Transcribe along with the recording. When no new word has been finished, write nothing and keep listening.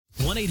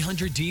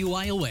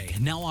1-800-DUI-OA,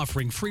 now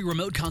offering free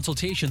remote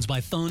consultations by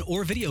phone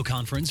or video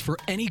conference for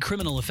any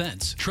criminal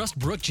offense. Trust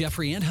Brooke,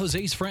 Jeffrey, and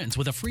Jose's friends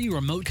with a free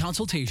remote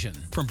consultation.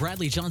 From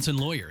Bradley Johnson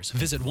Lawyers,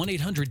 visit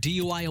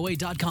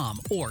 1-800-DUIOA.com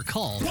or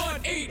call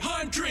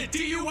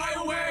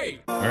 1-800-DUIOA.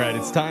 All right,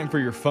 it's time for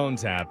your phone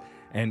tap.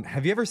 And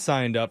have you ever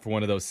signed up for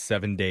one of those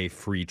 7-day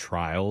free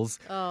trials?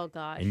 Oh,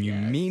 gosh. And you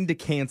mean to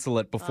cancel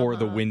it before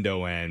the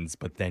window ends,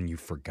 but then you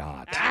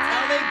forgot.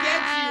 How they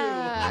get you.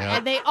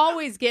 And they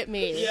always get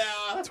me.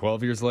 Yeah.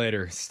 12 years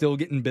later, still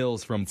getting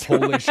bills from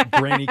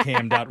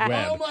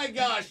PolishGrannyCam.web. Oh my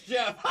gosh,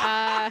 Jeff.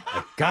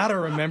 Gotta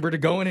remember to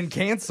go in and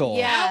cancel.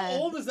 Yeah. How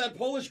old is that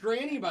Polish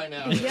granny by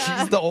now?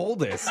 She's the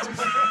oldest.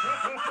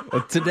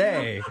 But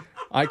today,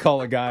 I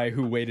call a guy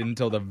who waited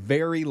until the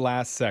very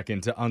last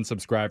second to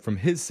unsubscribe from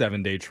his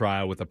 7-day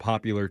trial with a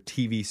popular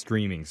TV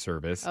streaming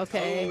service.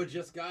 Okay. Oh,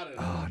 just got it.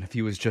 Oh, and if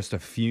he was just a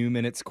few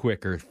minutes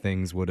quicker,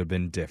 things would have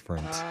been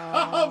different.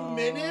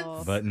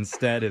 Minutes? But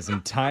instead, his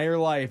entire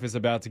life is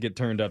about to get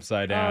turned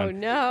upside down. Oh,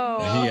 no.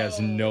 And he has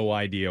no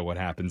idea what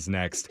happens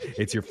next.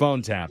 It's your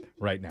phone tap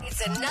right now.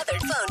 It's another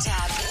phone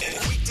tap.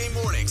 Weekday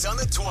mornings on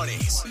the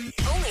 20s.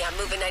 Only on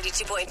Moving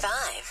 92.5.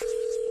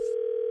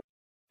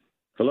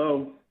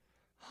 Hello.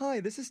 Hi,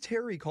 this is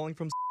Terry calling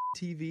from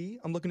TV.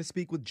 I'm looking to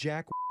speak with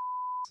Jack.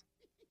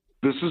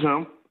 This is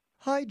him.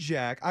 Hi,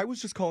 Jack. I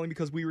was just calling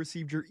because we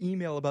received your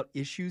email about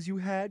issues you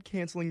had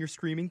canceling your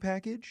streaming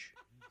package.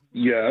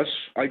 Yes,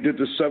 I did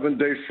the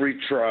 7-day free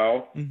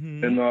trial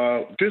and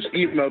just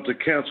emailed to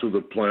cancel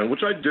the plan,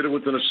 which I did it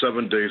within the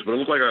 7 days, but it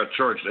looked like I got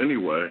charged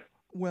anyway.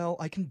 Well,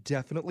 I can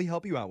definitely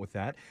help you out with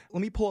that.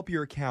 Let me pull up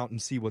your account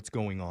and see what's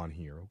going on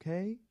here,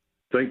 okay?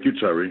 Thank you,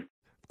 Terry.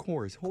 Of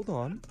course. Hold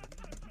on.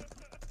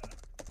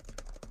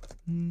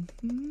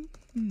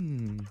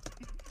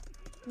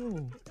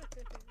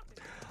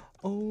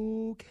 Oh.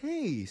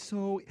 Okay,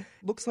 so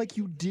looks like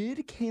you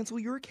did cancel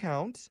your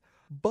account,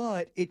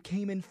 but it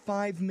came in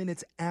 5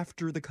 minutes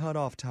after the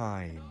cutoff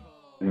time.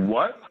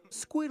 What?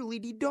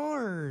 Squiddly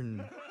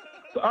darn.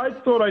 I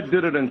thought I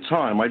did it in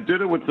time. I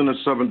did it within a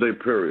 7-day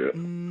period.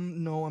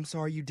 No, I'm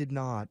sorry, you did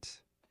not.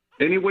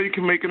 Any way you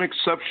can make an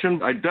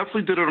exception? I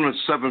definitely did it on the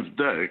 7th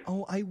day.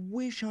 Oh, I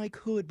wish I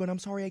could, but I'm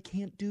sorry I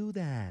can't do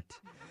that.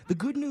 The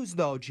good news,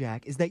 though,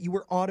 Jack, is that you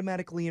were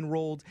automatically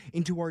enrolled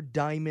into our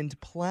Diamond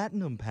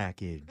Platinum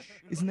package.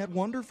 Isn't that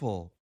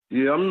wonderful?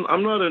 Yeah,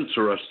 I'm not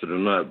interested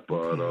in that,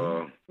 but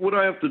what do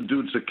I have to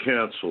do to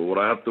cancel? Would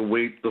I have to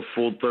wait the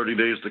full 30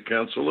 days to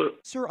cancel it?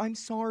 Sir, I'm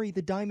sorry,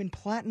 the Diamond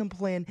Platinum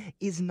plan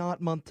is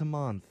not month to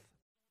month.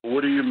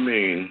 What do you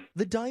mean?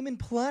 The Diamond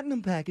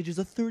Platinum package is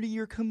a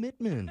 30-year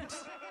commitment.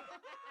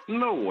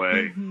 No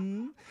way.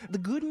 The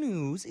good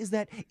news is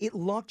that it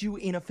locked you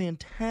in a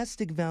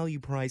fantastic value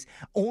price,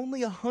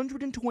 only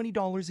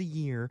 $120 a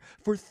year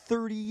for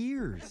 30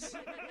 years.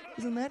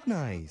 Isn't that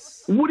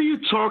nice? What are you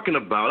talking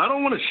about? I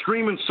don't want a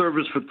streaming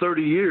service for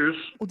 30 years.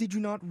 Well, did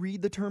you not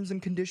read the terms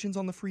and conditions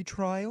on the free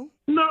trial?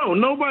 No,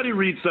 nobody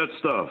reads that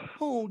stuff.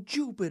 Oh,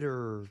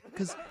 Jupiter.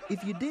 Because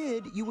if you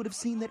did, you would have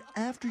seen that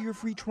after your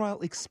free trial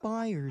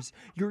expires,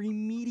 you're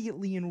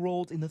immediately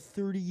enrolled in the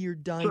 30-year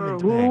Diamond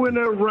Sir, who in package.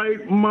 their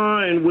right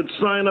mind would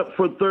sign up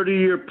for a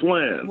 30-year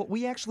plan? Well,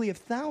 we actually have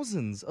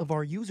thousands of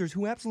our users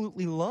who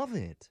absolutely love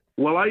it.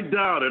 Well, I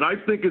doubt it. I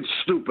think it's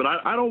stupid.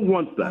 I don't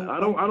want that. I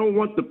don't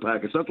want the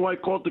package. That's why I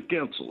called to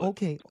cancel it.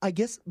 Okay, I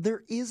guess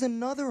there is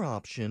another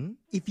option.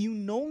 If you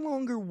no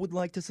longer would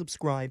like to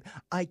subscribe,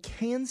 I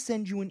can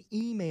send you an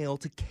email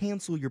to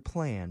cancel your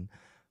plan.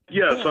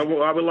 Yes, I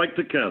would like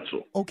to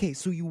cancel. Okay,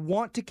 so you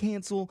want to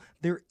cancel.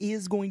 There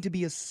is going to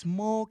be a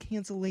small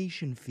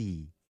cancellation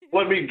fee.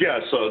 Let me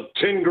guess,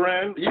 10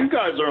 grand? You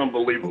guys are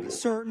unbelievable.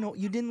 Sir, no,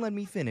 you didn't let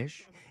me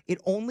finish. It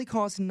only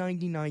costs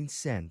 99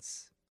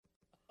 cents.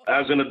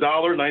 As in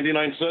 $1,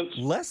 99 cents?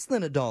 Less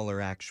than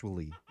 $1,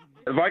 actually.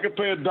 If I could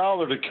pay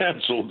 $1 to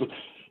cancel,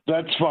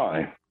 that's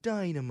fine.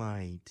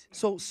 Dynamite.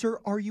 So,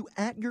 sir, are you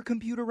at your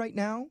computer right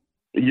now?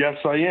 Yes,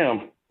 I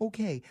am.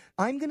 Okay,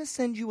 I'm going to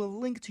send you a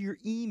link to your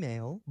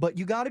email, but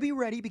you got to be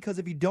ready because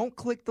if you don't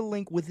click the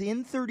link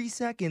within 30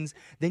 seconds,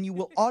 then you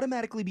will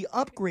automatically be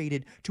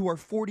upgraded to our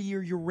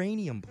 40-year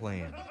uranium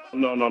plan.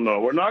 No.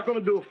 We're not going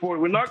to do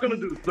 40. We're not going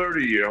to do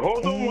 30-year.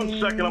 Hold on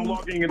 1 second. I'm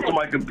logging into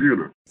my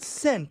computer.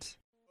 Sent.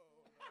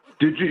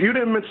 You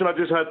didn't mention I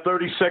just had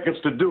 30 seconds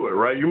to do it,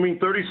 right? You mean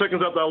 30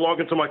 seconds after I log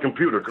into my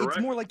computer, correct?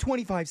 It's more like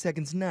 25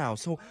 seconds now,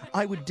 so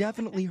I would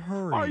definitely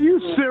hurry. Are you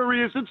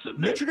serious?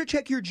 Make sure to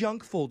check your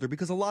junk folder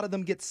because a lot of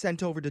them get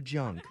sent over to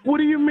junk. What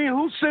do you mean?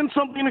 Who sends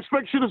something and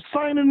expects you to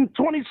sign in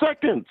 20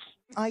 seconds?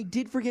 I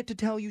did forget to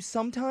tell you,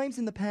 sometimes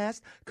in the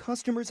past,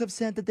 customers have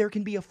said that there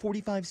can be a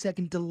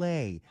 45-second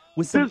delay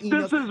with some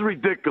emails. This is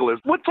ridiculous.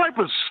 What type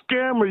of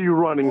scam are you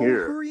running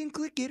here? Hurry and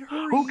click it,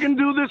 hurry. Who can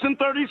do this in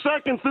 30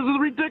 seconds? This is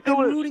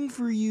ridiculous. I'm rooting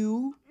for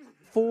you.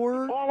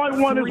 All I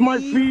want is my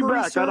fee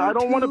back. I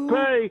don't want to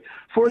pay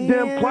for a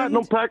damn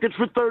platinum package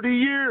for 30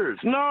 years.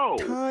 No.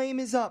 Time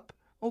is up.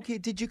 Okay,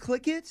 did you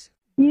click it?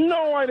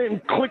 No, I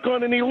didn't click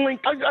on any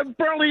link. I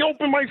barely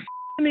opened my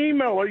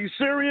email. Are you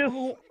serious?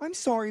 Oh, I'm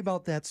sorry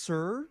about that,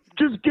 sir.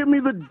 Just give me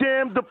the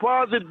damn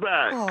deposit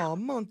back. Aw,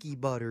 monkey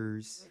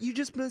butters. You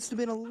just must have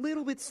been a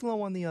little bit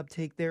slow on the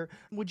uptake there.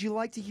 Would you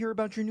like to hear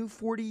about your new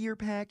 40-year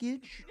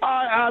package?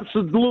 I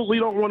absolutely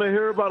don't want to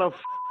hear about a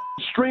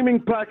streaming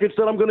package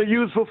that I'm going to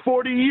use for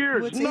 40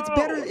 years. Well, it's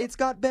better. It's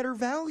got better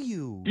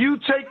value. You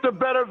take the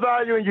better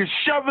value and you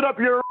shove it up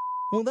your...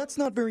 Well, that's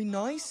not very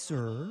nice,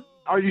 sir.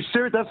 Are you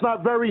serious? That's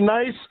not very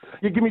nice.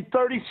 You give me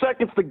 30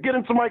 seconds to get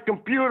into my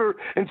computer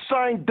and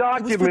sign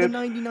It was for the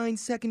documents.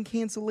 99-second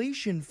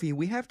cancellation fee.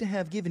 We have to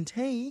have give and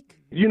take.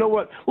 You know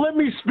what? Let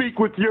me speak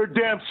with your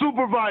damn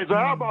supervisor.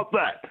 How about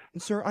that?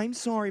 Sir, I'm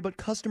sorry, but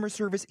customer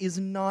service is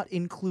not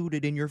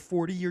included in your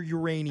 40-year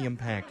uranium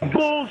package.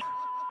 Bull.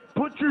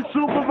 Put your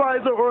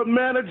supervisor or a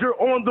manager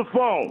on the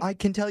phone. I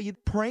can tell you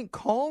prank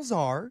calls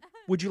are.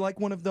 Would you like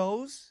one of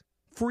those?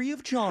 Free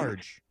of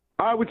charge.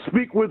 I would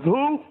speak with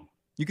who?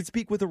 You could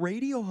speak with a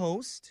radio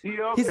host.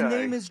 Yeah, His okay.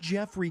 name is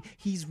Jeffrey.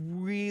 He's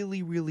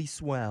really, really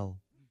swell.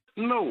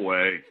 No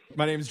way.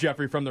 My name's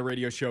Jeffrey from the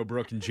radio show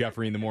Brooke and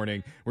Jeffrey in the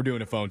Morning. We're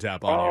doing a phone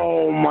tap on you.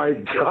 Oh my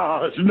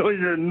gosh. No,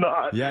 you're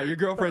not. Yeah, your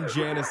girlfriend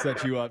Janice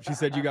set you up. She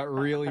said you got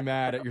really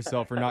mad at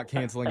yourself for not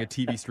canceling a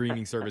TV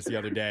streaming service the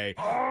other day.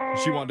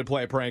 She wanted to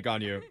play a prank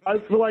on you. I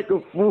feel like a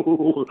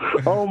fool.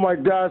 Oh my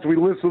gosh, we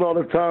listen all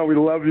the time. We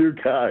love you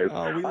guys.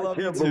 Oh, we love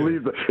you I can't too.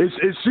 believe it. Is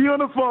she on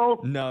the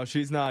phone? No,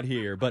 she's not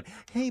here, but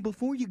Hey,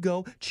 before you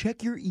go,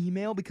 check your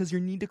email because you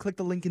need to click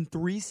the link in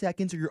 3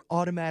 seconds or you're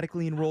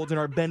automatically enrolled in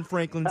our Ben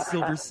Franklin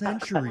Silver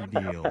Century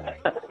deal.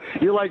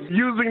 You're like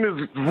using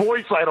this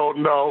voice I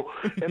don't know,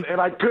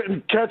 and I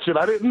couldn't catch it.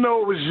 I didn't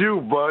know it was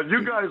you, bud.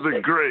 You guys are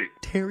great.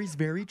 Terry's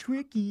very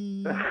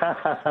tricky.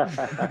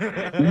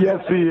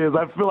 Yes, he is.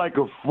 I feel like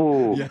a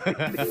fool. Wake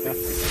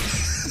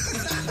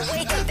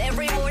up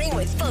every morning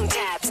with phone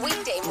taps.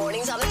 Weekday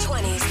mornings on the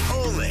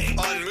 20s. Only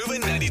on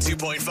Moving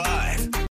 92.5.